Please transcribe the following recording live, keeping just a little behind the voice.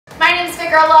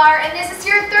girl Laura, and this is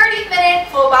your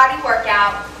 30-minute full body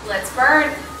workout. Let's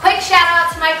burn. Quick shout out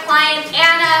to my client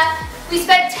Anna. We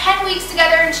spent 10 weeks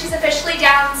together and she's officially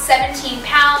down 17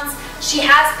 pounds. She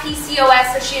has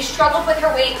PCOS, so she has struggled with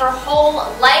her weight her whole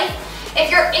life. If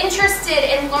you're interested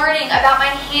in learning about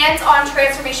my hands-on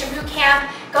transformation bootcamp,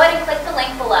 go ahead and click the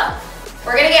link below.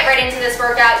 We're gonna get right into this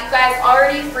workout. You guys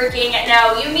already freaking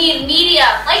know you need medium,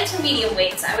 light to medium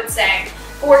weights, I would say.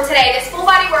 For today, this full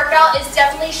body workout is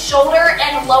definitely shoulder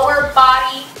and lower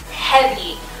body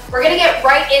heavy. We're gonna get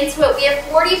right into it. We have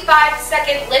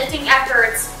 45-second lifting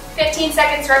efforts, 15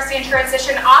 seconds rest and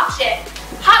transition option.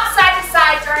 Hop side to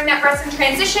side during that rest and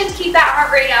transition to keep that heart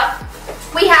rate up.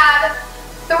 We have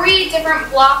 3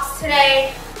 different blocks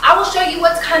today. I will show you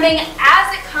what's coming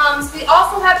as it comes. We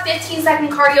also have 15-second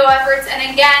cardio efforts,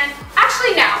 and again,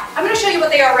 actually now, I'm gonna show you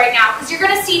what they are right now because you're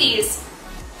gonna see these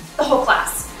the whole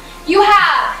class. You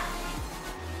have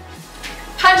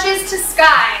punches to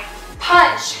sky,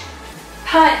 punch,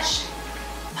 punch,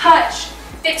 punch.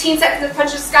 15 seconds of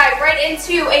punch to sky, right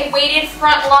into a weighted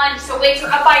front lunge. So weights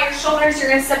are up by your shoulders, you're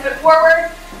gonna step it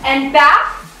forward and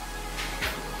back.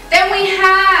 Then we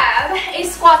have a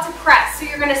squat to press. So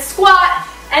you're gonna squat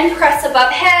and press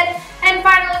above head. And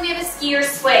finally, we have a skier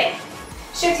swing.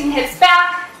 Shifting hips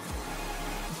back,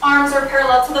 arms are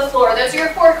parallel to the floor. Those are your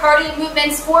 4 cardio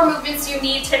movements, 4 movements you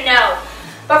need to know.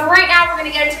 But for right now, we're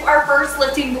gonna get into our first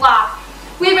lifting block.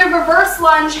 We have a reverse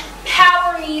lunge,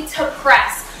 power knee to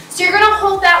press. So you're gonna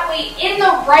hold that weight in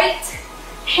the right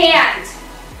hand.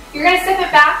 You're gonna step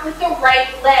it back with the right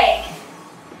leg.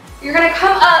 You're gonna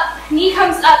come up, knee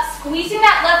comes up, squeezing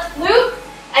that left glute,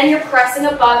 and you're pressing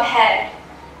above head.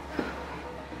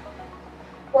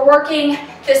 We're working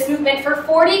this movement for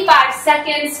 45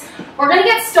 seconds. We're gonna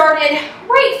get started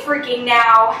right freaking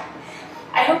now.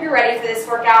 I hope you're ready for this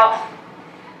workout.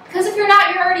 Because if you're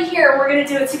not, you're already here. We're gonna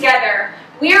do it together.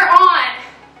 We are on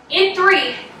in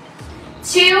 3,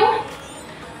 2,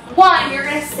 1. You're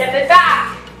gonna step it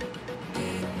back.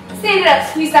 Stand it up,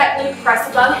 squeeze that glute, press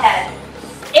above head.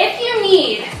 If you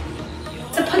need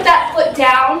to put that foot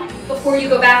down before you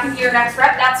go back into your next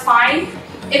rep, that's fine.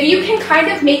 If you can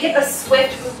kind of make it a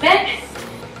swift movement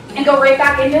and go right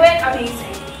back into it,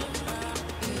 amazing.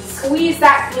 Squeeze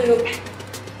that glute.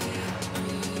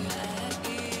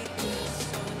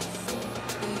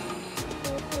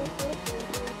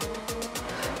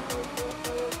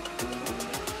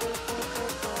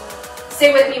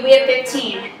 Stay with me, we have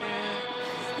 15.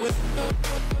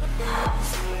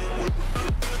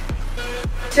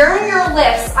 During your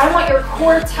lifts, I want your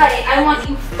core tight. I want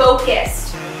you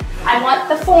focused. I want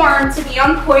the form to be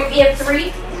on point. We have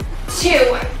 3,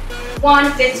 2,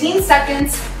 1, 15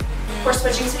 seconds. We're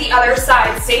switching to the other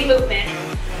side, same movement.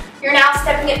 You're now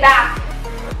stepping it back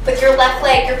with your left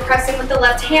leg. You're pressing with the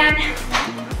left hand,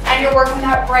 and you're working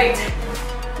that right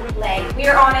leg. We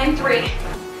are on in 3,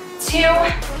 2,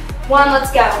 1,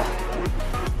 let's go.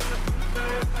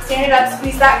 Stand it up,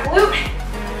 squeeze that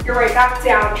glute. You're right back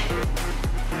down.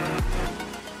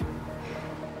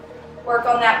 Work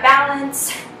on that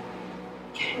balance.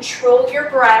 Control your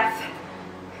breath.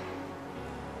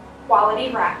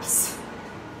 Quality reps.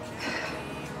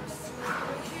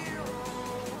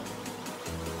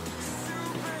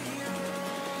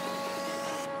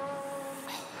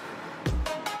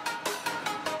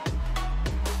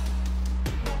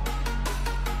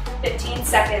 $15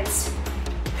 seconds.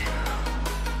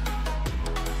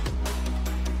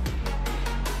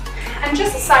 And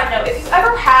just a side note, if you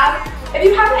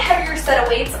have a heavier set of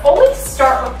weights, always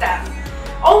start with them.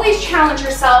 Always challenge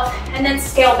yourself and then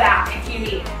scale back if you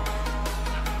need.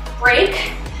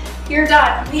 Break, you're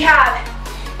done. We have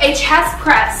a chest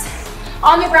press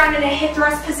on the ground in a hip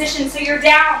thrust position, so you're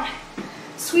down,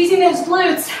 squeezing those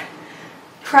glutes,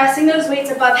 pressing those weights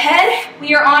above head.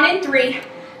 We are on in 3,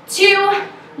 2,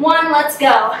 1, let's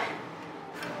go.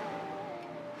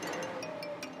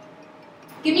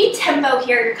 Give me tempo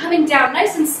here. You're coming down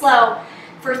nice and slow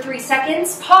for 3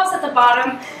 seconds. Pause at the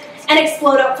bottom and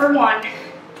explode up for 1.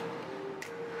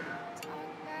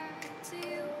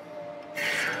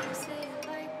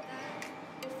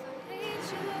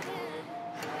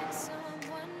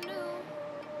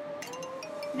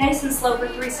 Nice and slow for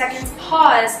 3 seconds.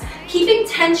 Pause, keeping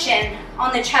tension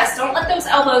on the chest. Don't let those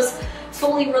elbows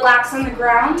fully relax on the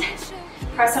ground.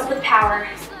 Press up with power.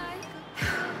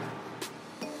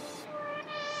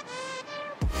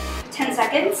 10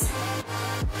 seconds.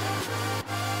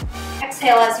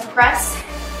 Exhale as you press.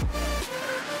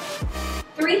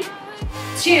 3,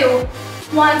 2,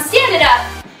 1. Stand it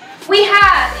up. We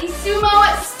have a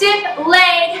sumo stiff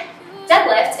leg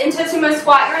deadlift into sumo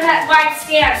squat. You're in that wide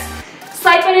stance.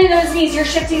 Slide bend into those knees. You're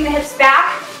shifting the hips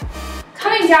back. Come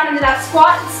down into that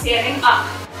squat and standing up.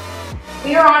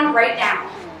 We are on right now.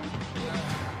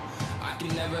 I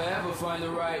can never ever find the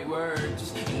right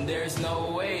words, and there's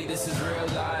no way this is real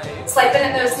life. Slight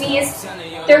bend at those knees.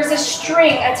 There's a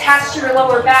string attached to your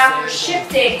lower back. You're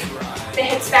shifting the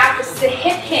hips back. This is a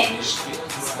hip hinge.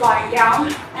 Squatting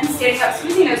down and standing up,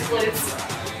 squeezing those glutes.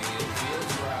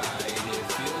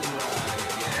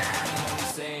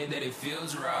 That it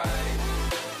feels right.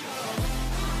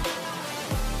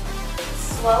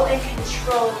 Slow and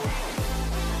controlled.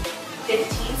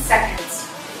 15 seconds.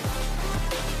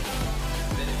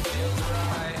 That it feels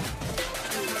right.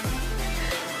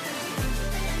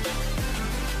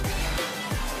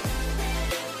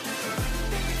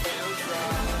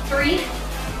 3,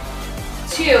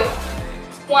 2,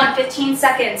 1, 15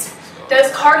 seconds.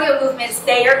 Those cardio movements,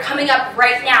 they are coming up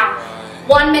right now.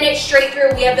 1 minute straight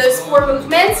through. We have those 4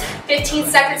 movements, 15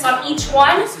 seconds on each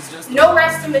one. No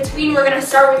rest in between. We're gonna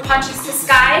start with punches to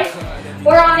sky.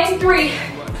 We're on in 3,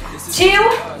 2,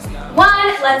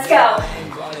 1, let's go.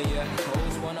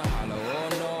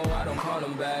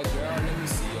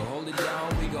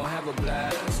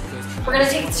 We're gonna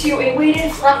take it to a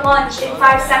weighted front lunge in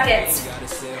 5 seconds.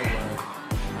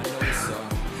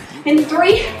 In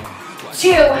 3,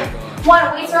 2,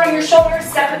 1, weights are on your shoulders,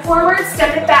 step it forward,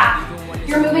 step it back.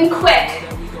 You're moving quick.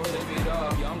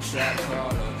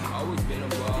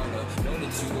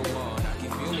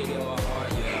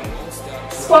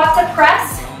 Squat to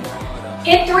press.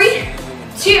 In 3,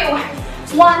 2,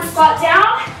 1, squat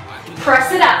down,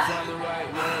 press it up.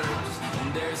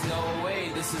 There's no way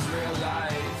this is real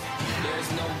life.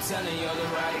 There's no telling you're the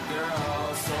right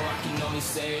girl, so I can only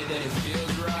say that it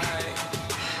feels right.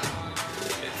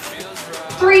 It feels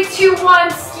right. 3, 2,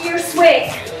 1, skier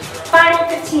swing. Final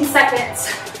 15 seconds.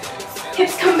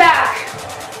 Hips come back.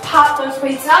 Pop those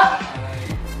weights up.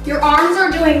 Your arms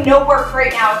are doing no work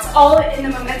right now. It's all in the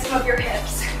momentum of your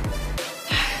hips.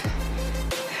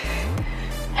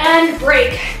 And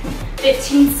break.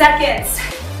 15 seconds.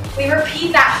 We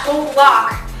repeat that whole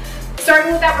block.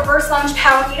 Starting with that reverse lunge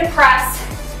power knee to press.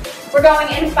 We're going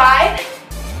in 5.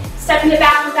 Stepping it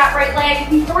back with that right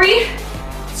leg in 3,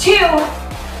 2,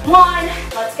 1.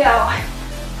 Let's go.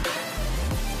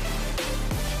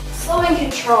 Slow and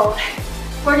controlled.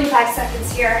 45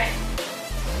 seconds here.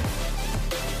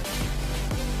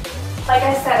 Like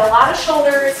I said, a lot of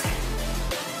shoulders,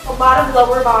 a lot of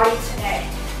lower body today.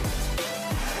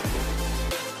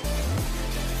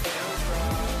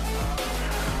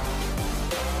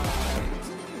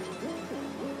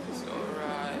 It's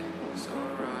alright, it's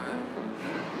alright.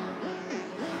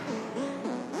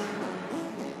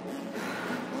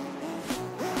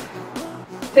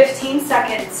 15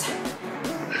 seconds.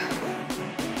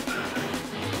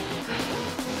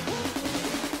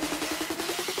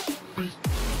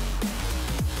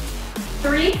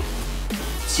 3,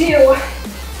 2,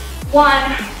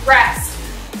 1, rest.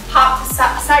 Hop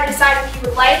side to side if you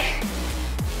would like.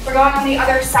 We're going on the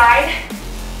other side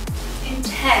in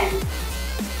 10.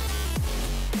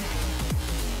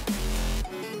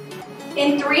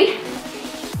 In 3,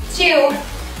 2,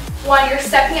 1, you're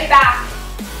stepping it back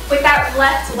with that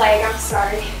left leg, I'm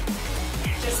sorry.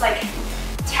 Just like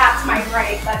tapped my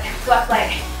right, but left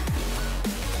leg.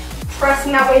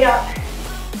 Pressing that weight up.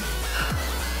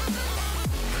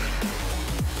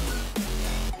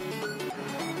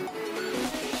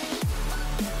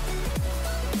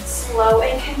 Slow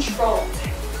and controlled.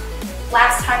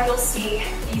 Last time you'll see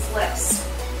these lifts.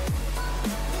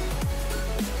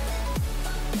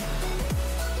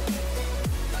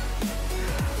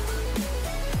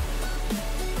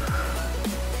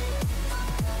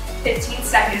 $15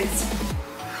 seconds.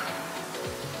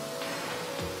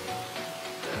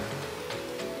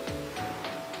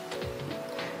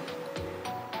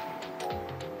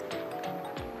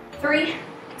 3,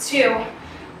 2,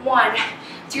 1.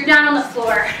 So you're down on the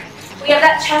floor. We have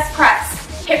that chest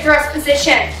press, hip thrust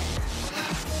position.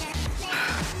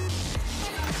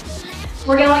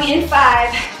 We're going in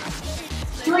 5,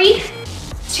 3,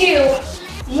 2,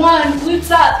 1. Glutes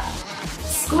up.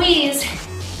 Squeeze.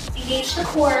 Engage the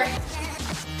core.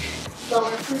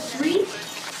 Lower for 3.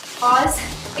 Pause.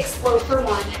 Explode for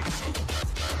 1.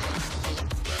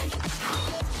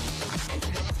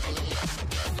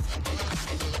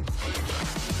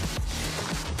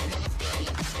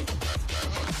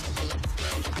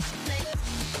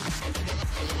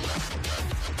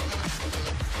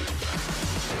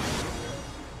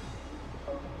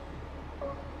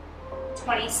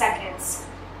 Seconds.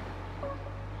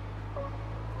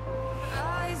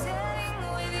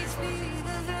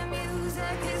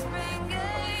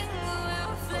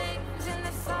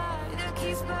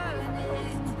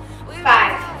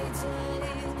 Five,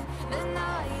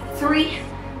 3,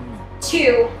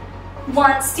 2,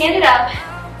 1. Stand it up.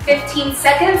 15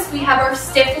 seconds. We have our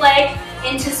stiff leg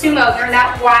into sumo. They're in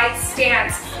that wide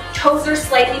stance. Toes are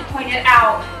slightly pointed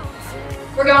out.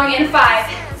 We're going in 5,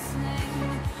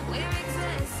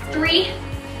 3,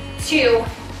 2,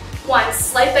 1.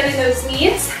 Slight bend in those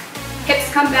knees.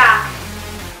 Hips come back.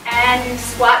 And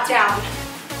squat down.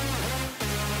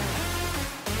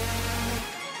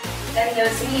 Bend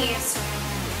those knees.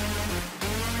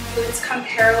 Glutes come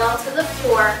parallel to the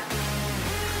floor.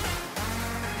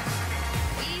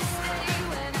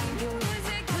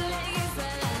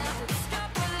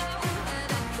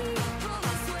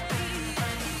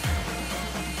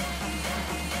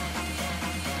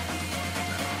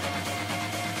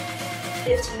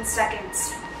 $15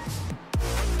 seconds.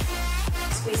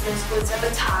 Squeeze those glutes at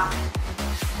the top.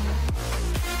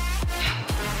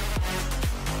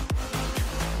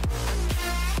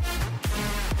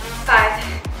 5,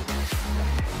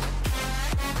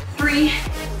 3,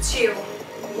 2,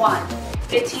 1.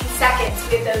 15 seconds.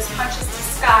 We have those punches to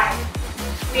sky.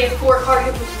 We have 4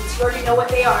 cardio movements. You already know what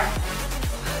they are.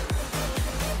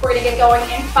 We're gonna get going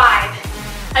in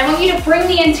 5. I want you to bring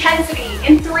the intensity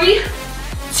in 3,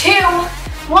 2,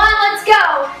 1. Let's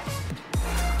go.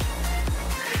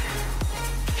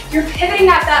 You're pivoting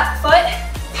at that foot,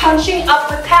 punching up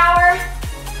with power.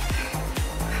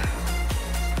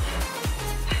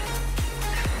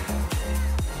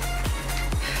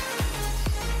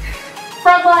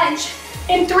 Front lunge.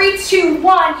 In 3, 2,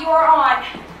 1, you are on.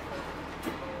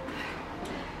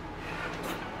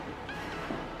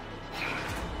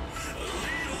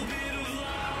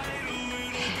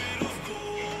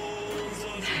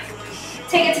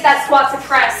 Take it to that squat to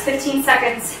press, 15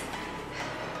 seconds.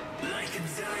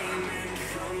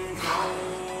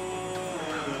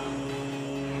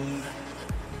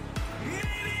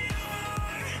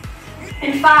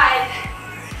 In 5,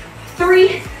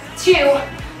 3, 2,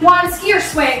 1, skier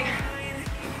swing.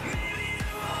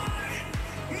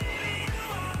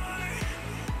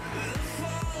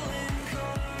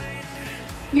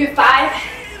 You have 5,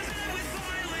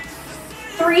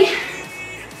 3,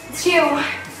 2,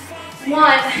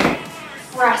 1.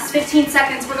 Rest, 15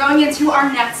 seconds. We're going into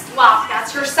our next block.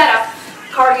 That's your setup.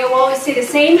 Cardio will always stay the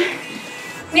same.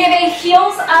 We have a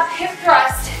heels up hip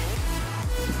thrust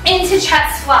into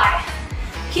chest fly.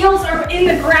 Heels are in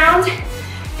the ground.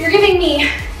 You're giving me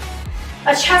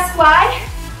a chest fly,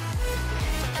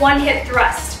 1 hip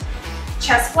thrust.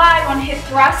 Chest fly, 1 hip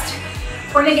thrust.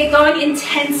 We're gonna get going in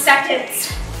 10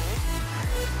 seconds.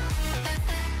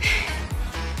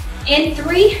 In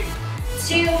 3,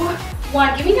 2,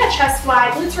 1. Give me that chest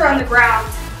fly. Glutes are on the ground.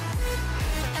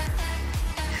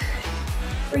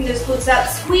 Bring those glutes up.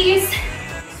 Squeeze.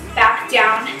 Back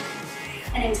down.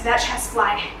 And into that chest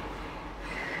fly.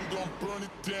 Burn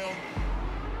it down.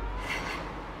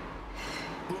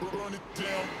 Burn it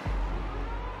down.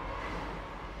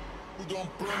 We're gonna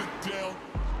burn it down.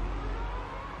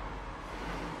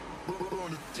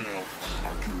 Burn it down. I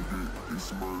killed it,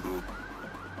 it's murder.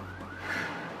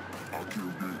 I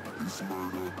killed it, it's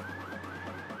murder.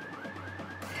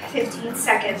 15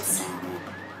 seconds.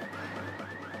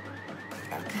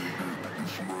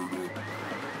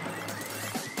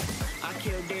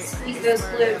 Squeeze those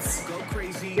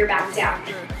glutes. You're back down.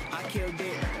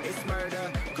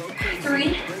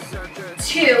 3,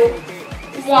 2,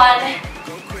 1.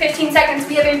 15 seconds.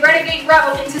 We have a renegade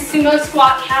row into sumo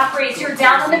squat calf raise. You're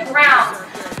down on the ground.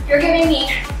 You're giving me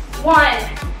 1,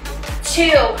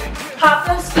 2. Pop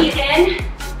those feet in.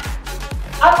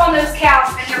 Up on those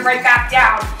calves, and you're right back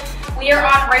down. We are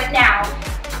on right now.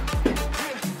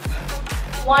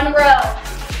 1 row.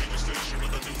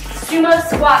 Sumo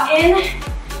squat in.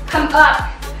 Come up.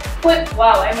 Put, whoa,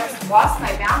 I almost lost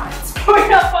my balance.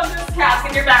 Point up on those calves,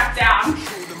 and you're back down.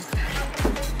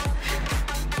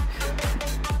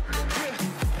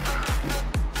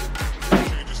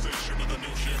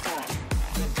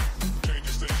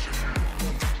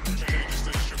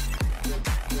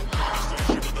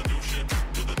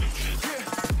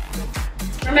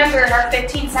 Remember, in our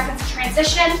 15 seconds of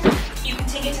transition, you can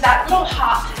take it to that little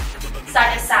hop,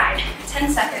 side to side. 10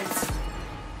 seconds.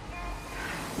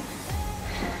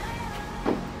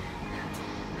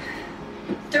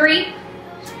 Three,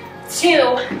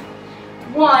 2,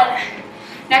 1.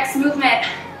 Next movement.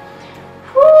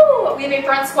 Woo! We have a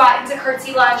front squat into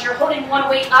curtsy lunge. You're holding one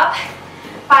weight up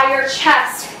by your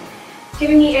chest.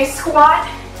 Giving me a squat,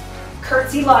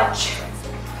 curtsy lunge.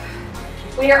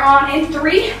 We are on in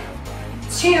 3,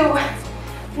 2,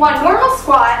 1. Normal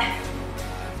squat.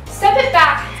 Step it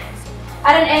back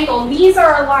at an angle. Knees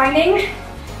are aligning,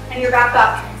 and you're back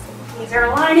up. Knees are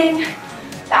aligning,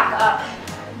 back up.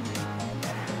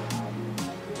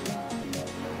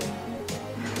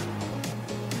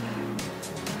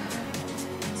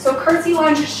 So a curtsy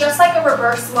lunge is just like a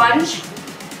reverse lunge.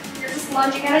 You're just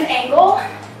lunging at an angle,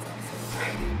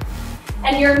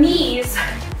 and your knees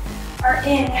are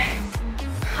in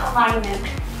alignment.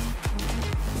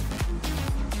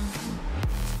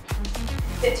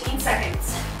 15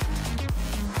 seconds.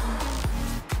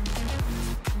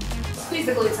 Squeeze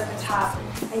the glutes at the top,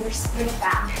 and you're bring it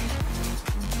back.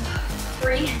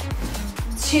 3,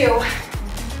 2,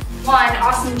 1.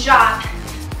 Awesome job.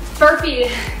 Burpee.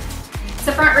 It's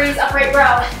a front raise, upright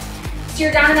row. So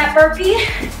you're down in that burpee.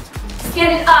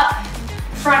 Stand it up.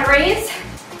 Front raise.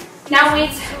 Now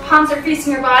weights, palms are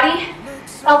facing your body.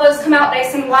 Elbows come out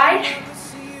nice and wide.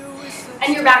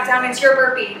 And you're back down into your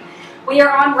burpee. We are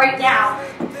on right now.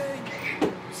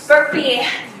 Burpee.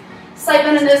 Slide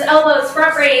bend in those elbows,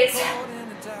 front raise.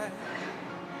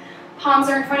 Palms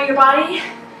are in front of your body.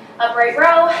 Upright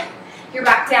row. You're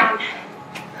back down.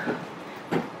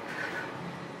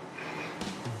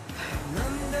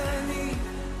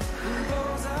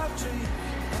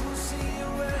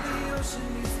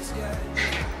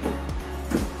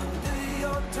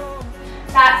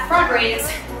 That front raise,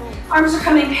 arms are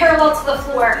coming parallel to the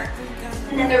floor,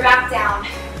 and then they're back down.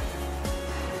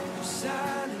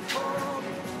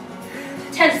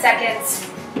 10 seconds.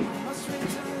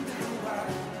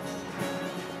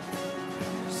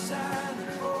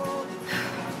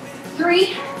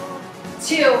 3,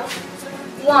 2,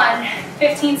 1.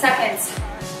 15 seconds.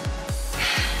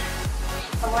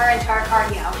 And we're into our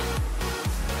cardio.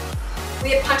 We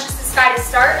have punches to sky to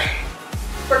start.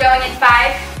 We're going in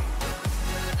 5,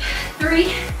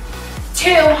 3,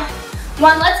 2,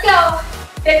 1. Let's go.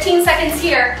 15 seconds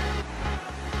here.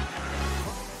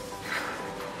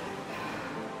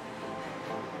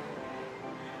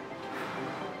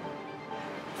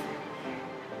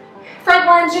 Front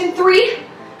lunge in 3,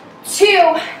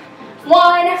 2,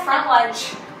 1. Front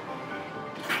lunge.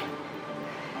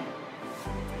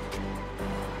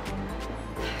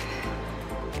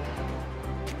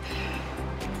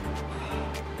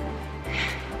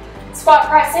 Squat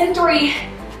press in 3,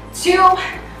 2,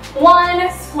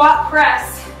 1. Squat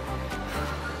press.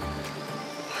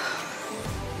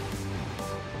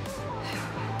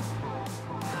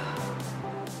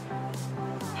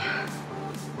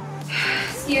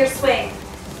 Skier swing.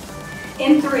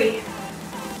 In 3,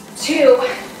 2,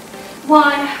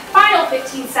 1. Final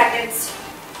 15 seconds.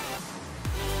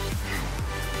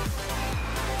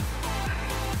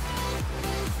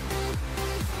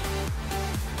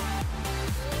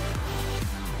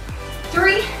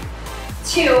 Three,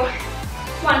 2,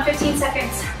 1. 15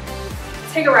 seconds.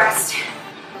 Take a rest.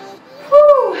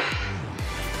 Whew.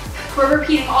 We're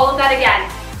repeating all of that again.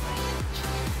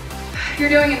 You're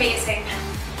doing amazing.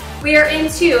 We are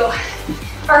into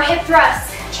our hip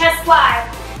thrust, chest fly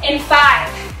in 5,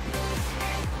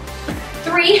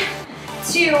 3,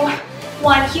 2,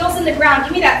 1. Heels in the ground.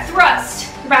 Give me that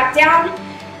thrust. Back down,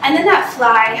 and then that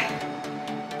fly.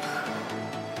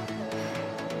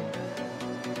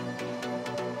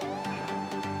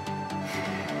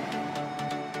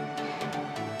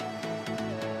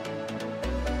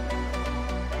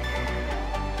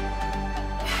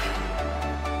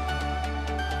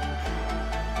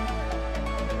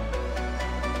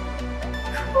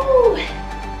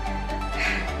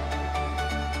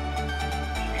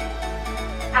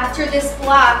 After this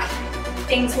block,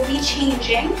 things will be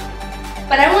changing,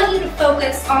 but I want you to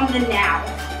focus on the now,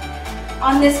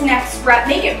 on this next rep.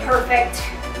 Make it perfect.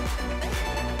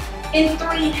 In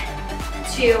 3,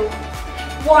 2,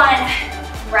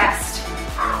 1, rest.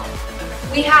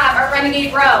 We have our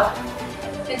renegade row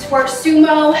into our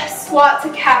sumo squat to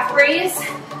calf raise.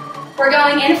 We're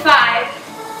going in 5,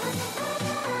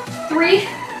 3,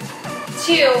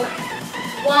 2,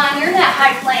 1. You're in that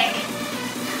high plank.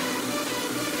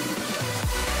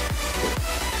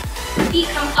 Feet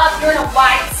come up, you're in a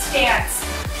wide stance.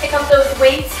 Pick up those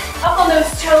weights, up on those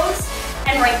toes,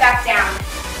 and right back down.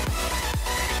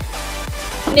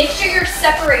 Make sure you're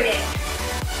separating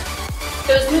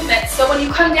those movements. So when you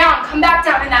come down, come back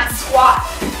down in that squat.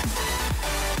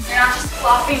 You're not just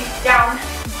flopping down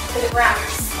to the ground,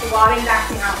 you're squatting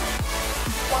back down.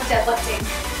 Or deadlifting,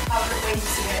 however way you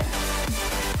see it.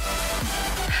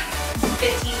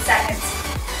 15 seconds.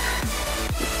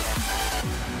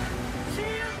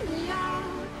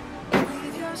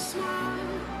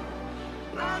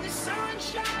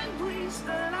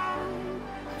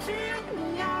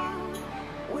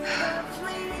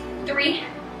 Three,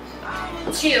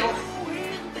 2,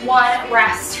 1,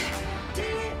 rest.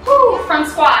 Whew, front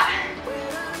squat.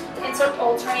 Into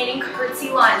alternating curtsy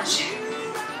lunge.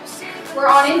 We're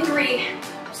on in 3,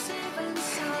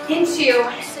 in 2,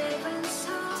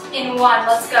 in 1.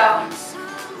 Let's go.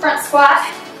 Front squat,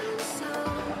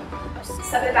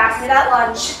 Step it back into that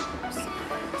lunge.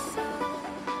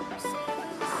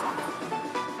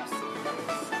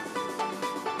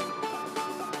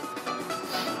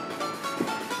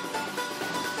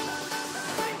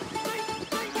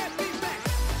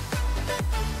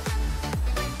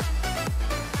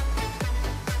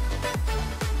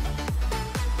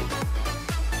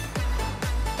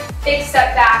 Big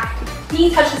step back,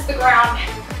 knee touches the ground,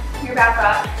 you're back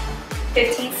up.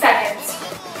 15 seconds.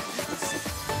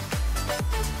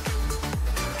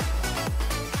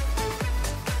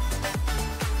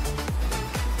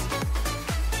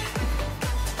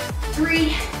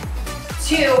 Three,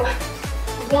 2,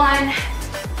 1,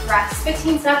 rest.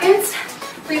 15 seconds.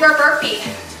 Leave our burpee.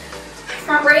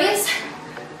 Front raise,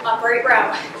 upright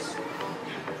row.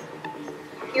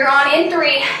 You're on in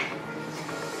 3,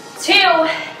 2,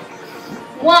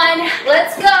 1,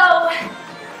 let's go.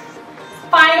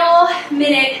 Final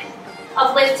minute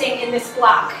of lifting in this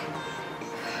block.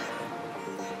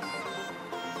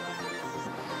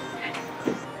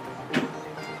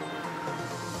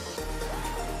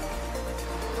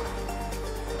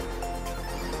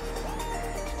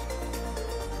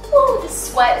 Ooh, the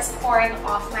sweat is pouring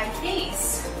off my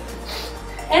face.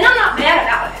 And I'm not mad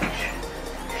about it.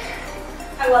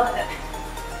 I love it.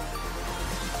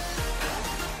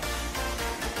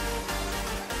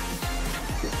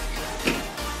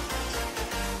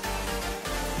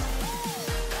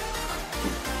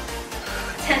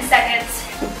 Seconds.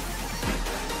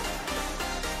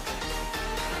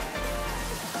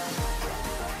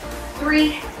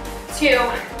 3, 2,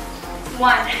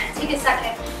 1. Take a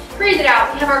second. Breathe it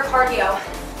out. We have our cardio.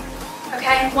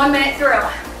 Okay, 1 minute through.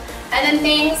 And then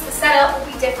things, the setup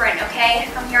will be different, okay?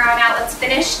 From here on out, let's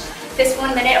finish this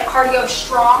 1 minute of cardio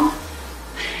strong.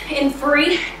 In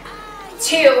 3,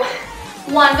 2,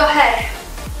 1. Go ahead.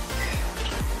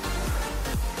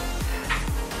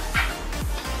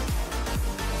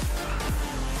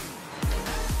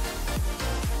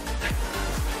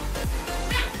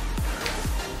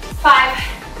 Five,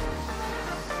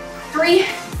 3,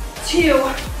 2,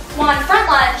 1. Front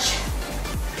lunge.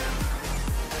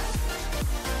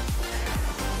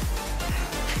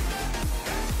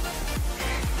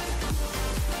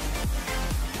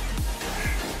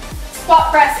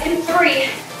 Squat press in 3,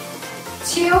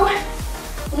 2,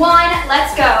 1.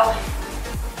 Let's go.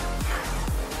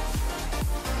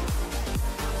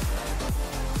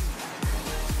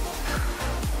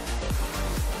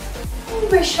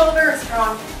 My shoulders are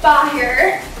on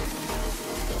fire.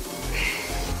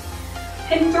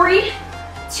 In 3,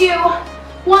 2,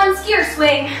 1, skier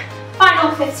swing.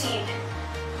 Final 15.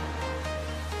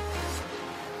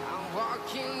 I'm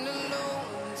walking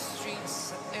alone, the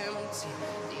streets are empty.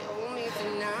 The only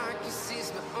thing I can see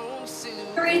is my own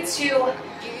silhouette. 3,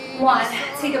 2, 1.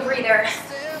 Take a breather.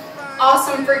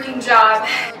 Awesome freaking job.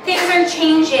 Things are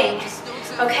changing,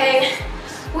 okay?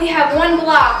 We have one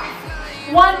block.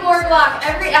 One more block.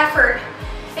 Every effort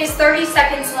is 30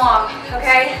 seconds long,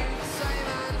 okay?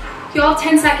 You all have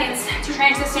 10 seconds to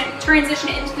transition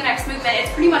into the next movement.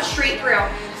 It's pretty much straight through.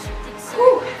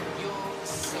 Whew.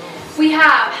 We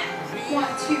have 1,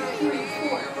 2, 3,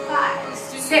 4, 5,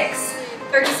 6,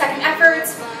 30-second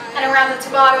efforts, and around the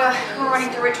Tabata, we're running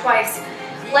through it twice.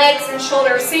 Legs and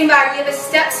shoulders, same back. We have a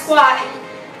step squat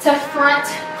to front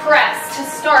press to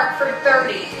start for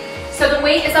 30. So the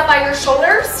weight is up by your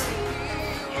shoulders.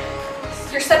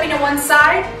 You're stepping to one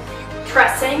side,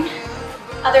 pressing,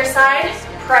 other side,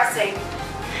 pressing.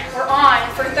 We're on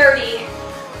for 30.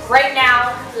 Right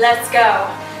now, let's go.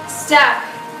 Step,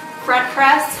 front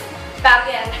press, back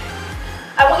in.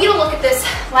 I want you to look at this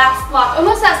last block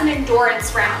almost as an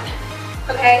endurance round.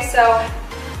 Okay, so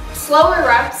slower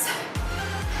reps.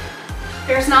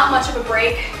 There's not much of a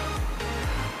break.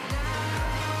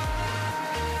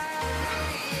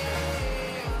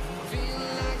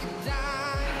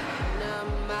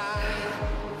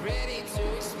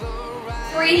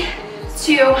 Three,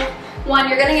 2, 1.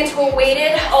 You're getting into a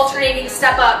weighted alternating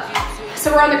step up.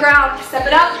 So we're on the ground, step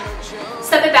it up,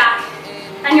 step it back,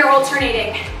 and you're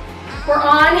alternating. We're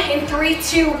on in 3,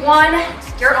 2, 1.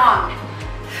 You're on.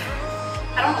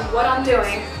 I don't know what I'm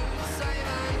doing.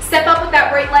 Step up with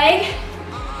that right leg,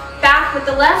 back with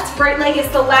the left. Right leg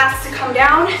is the last to come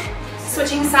down.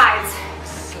 Switching sides.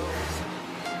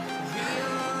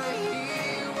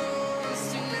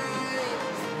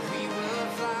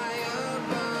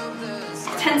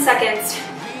 Seconds.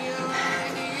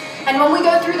 And when we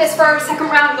go through this for our second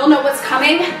round, you'll know what's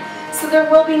coming. So there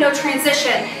will be no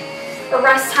transition. A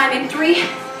rest time in 3,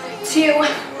 2,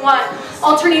 1.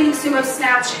 Alternating sumo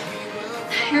snatch.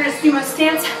 You're in a sumo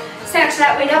stance. Snatch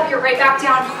that weight up. You're right back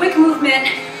down. Quick movement.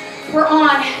 We're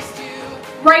on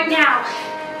right now.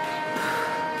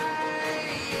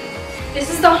 This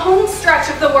is the home stretch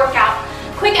of the workout.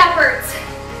 Quick efforts.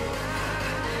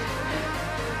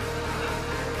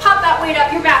 Pop that weight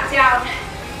up, your back down.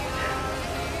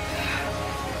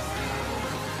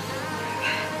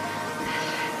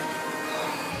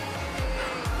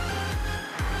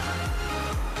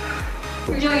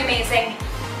 You're doing amazing.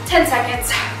 10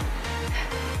 seconds.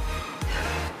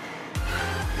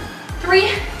 3,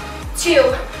 2,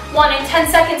 1. In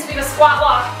 10 seconds, we have a squat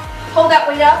walk. Hold that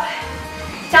weight up.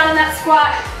 Down in that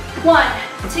squat. 1,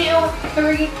 2,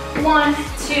 3, 1,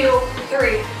 2,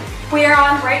 3. We are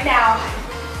on right now.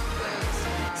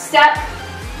 Step,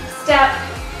 step,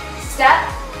 step.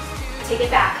 Take it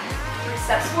back. 3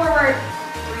 steps forward,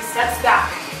 3 steps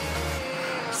back.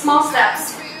 Small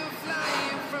steps.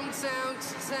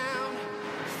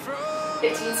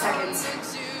 15 seconds.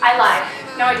 I lied.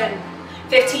 No, I didn't.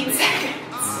 15 seconds.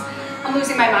 I'm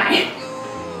losing my mind.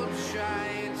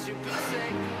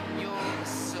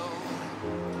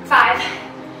 5,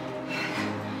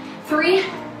 3,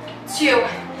 2,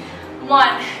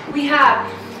 1. We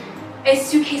have a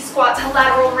suitcase squat to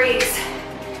lateral raise.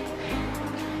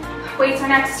 Weights are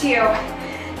next to you.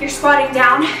 You're squatting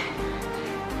down,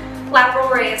 lateral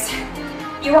raise.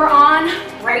 You are on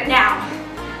right now.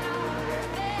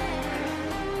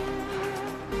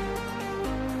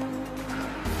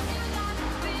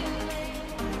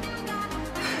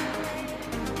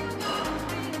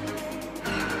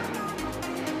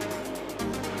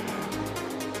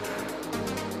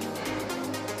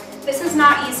 This is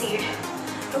not easy,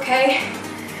 okay?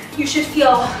 You should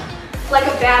feel like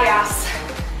a badass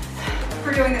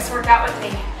for doing this workout with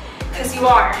me, because you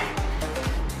are.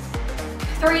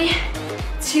 3,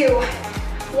 2,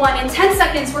 1. In 10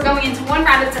 seconds, we're going into 1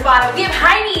 round of Tabata. We have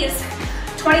high knees.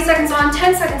 20 seconds on,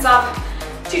 10 seconds off.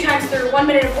 2 times through, 1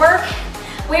 minute of work.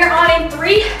 We are on in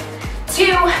 3,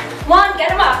 2, 1. Get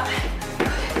them up.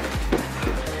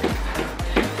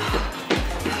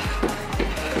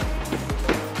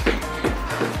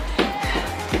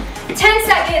 10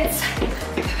 seconds.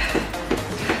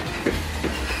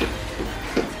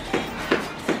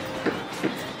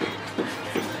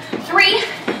 3,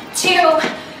 2,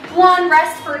 1.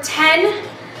 Rest for 10.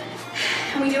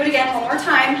 And we do it again one more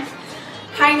time.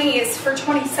 High knees for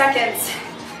 20 seconds.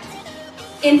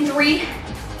 In 3,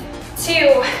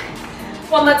 2,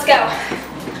 1. Let's go.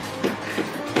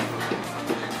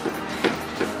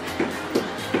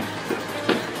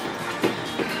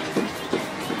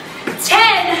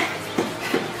 10.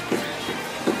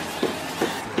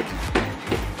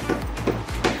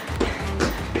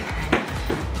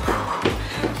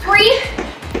 3,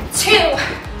 2,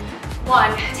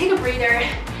 1. Take a breather.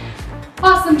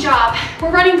 Awesome job.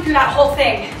 We're running through that whole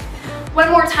thing.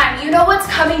 One more time. You know what's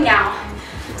coming now.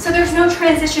 So there's no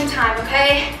transition time,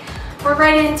 okay? We're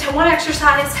right into one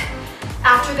exercise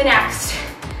after the next.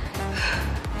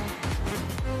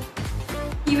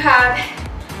 You have,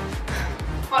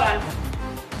 hold on,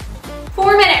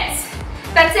 4 minutes.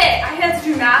 That's it. I had to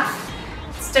do math.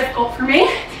 It's difficult for me.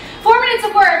 4 minutes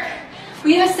of work.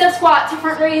 We have a step squat to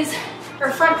front raise or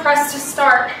front press to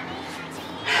start.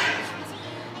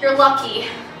 You're lucky.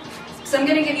 So I'm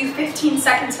gonna give you 15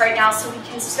 seconds right now so we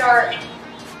can start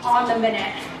on the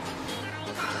minute.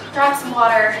 Grab some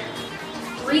water,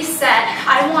 reset.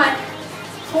 I want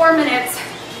 4 minutes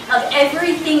of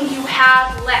everything you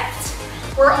have left.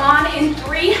 We're on in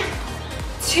 3,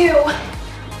 2,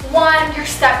 1. You're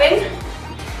stepping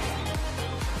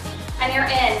and you're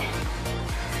in.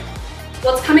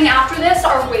 What's coming after this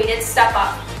are weighted step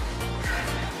up.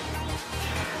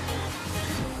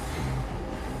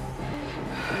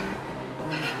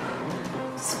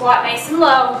 Squat nice and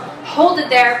low. Hold it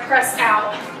there, press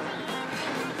out.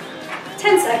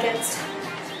 10 seconds.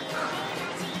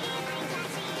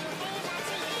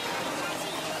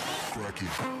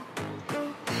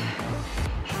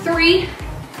 3,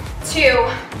 2,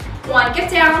 1.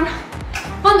 Get down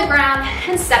on the ground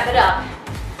and step it up.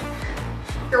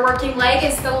 Your working leg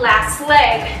is the last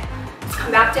leg. Let's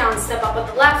come back down, step up with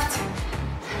the left,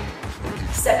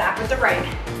 step back with the right.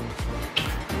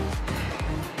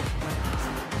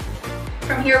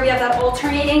 From here, we have that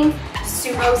alternating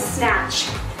sumo snatch.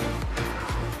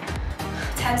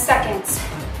 10 seconds.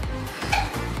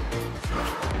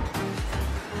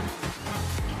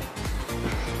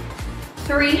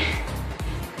 3,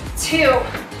 2,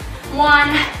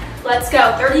 1. Let's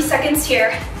go. 30 seconds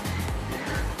here.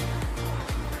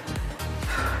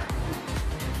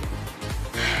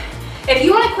 If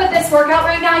you want to quit this workout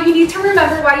right now, you need to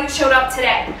remember why you showed up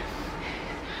today.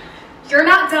 You're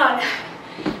not done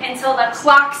until the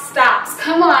clock stops.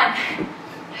 Come on.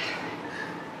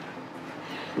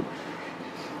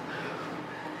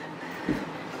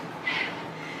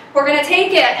 We're gonna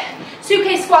take it,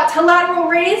 suitcase squat to lateral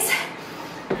raise.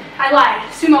 I lied,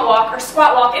 sumo walk or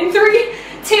squat walk in 3,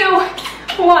 2,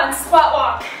 1, squat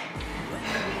walk.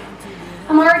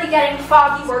 I'm already getting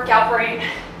foggy workout brain.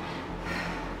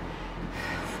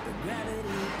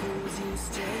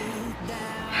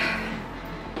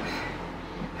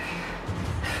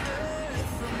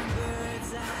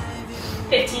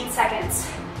 $15 seconds.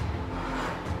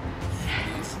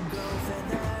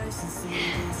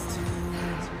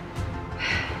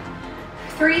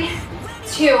 3,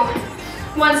 2,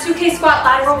 1, suitcase squat,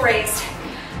 lateral raised.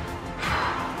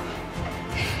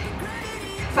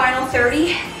 Final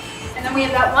 30, and then we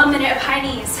have that 1 minute of high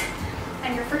knees,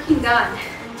 and you're freaking done.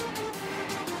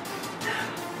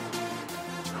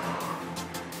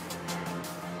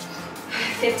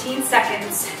 $15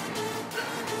 seconds.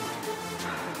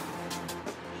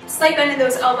 Slight bend in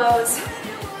those elbows.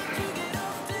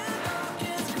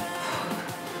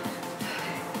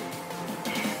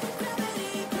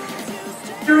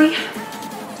 3,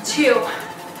 2,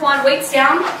 1, weights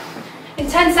down. In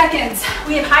 10 seconds,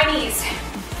 we have high knees.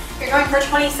 You're going for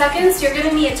 20 seconds, you're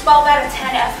giving me a 12 out of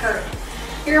 10 effort.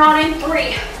 You're on in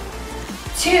 3,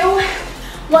 2,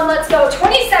 1, let's go.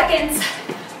 20 seconds.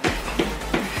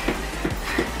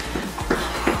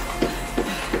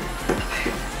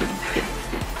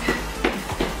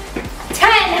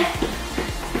 10.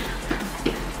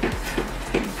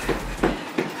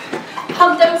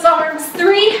 Pump those arms.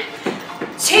 3,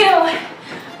 2,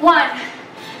 1.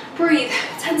 Breathe.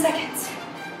 10 seconds.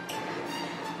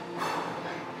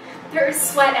 There is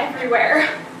sweat everywhere.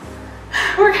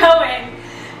 We're going.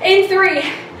 In 3,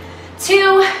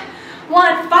 2,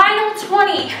 1. Final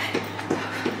 20.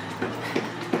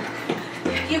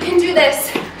 You can do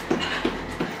this.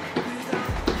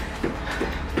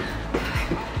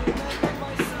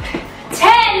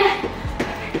 10.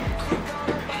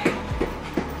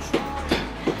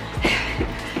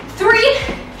 3,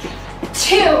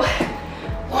 2,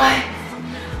 1.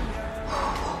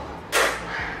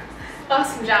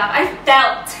 Awesome job. I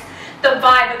felt the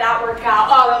vibe of that workout.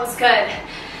 Oh, that was good.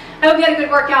 I hope you had a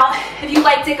good workout. If you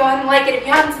liked it, go ahead and like it. If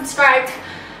you haven't subscribed,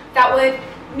 that would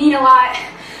mean a lot.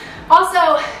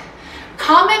 Also,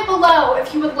 comment below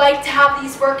if you would like to have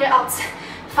these workouts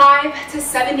 5 to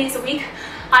 7 days a week.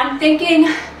 I'm thinking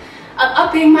of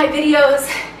upping my videos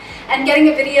and getting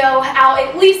a video out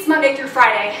at least Monday through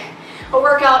Friday. A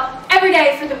workout every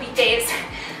day for the weekdays.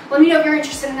 Let me know if you're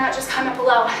interested in that. Just comment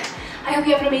below. I hope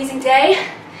you have an amazing day,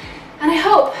 and I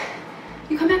hope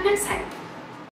you come back next time.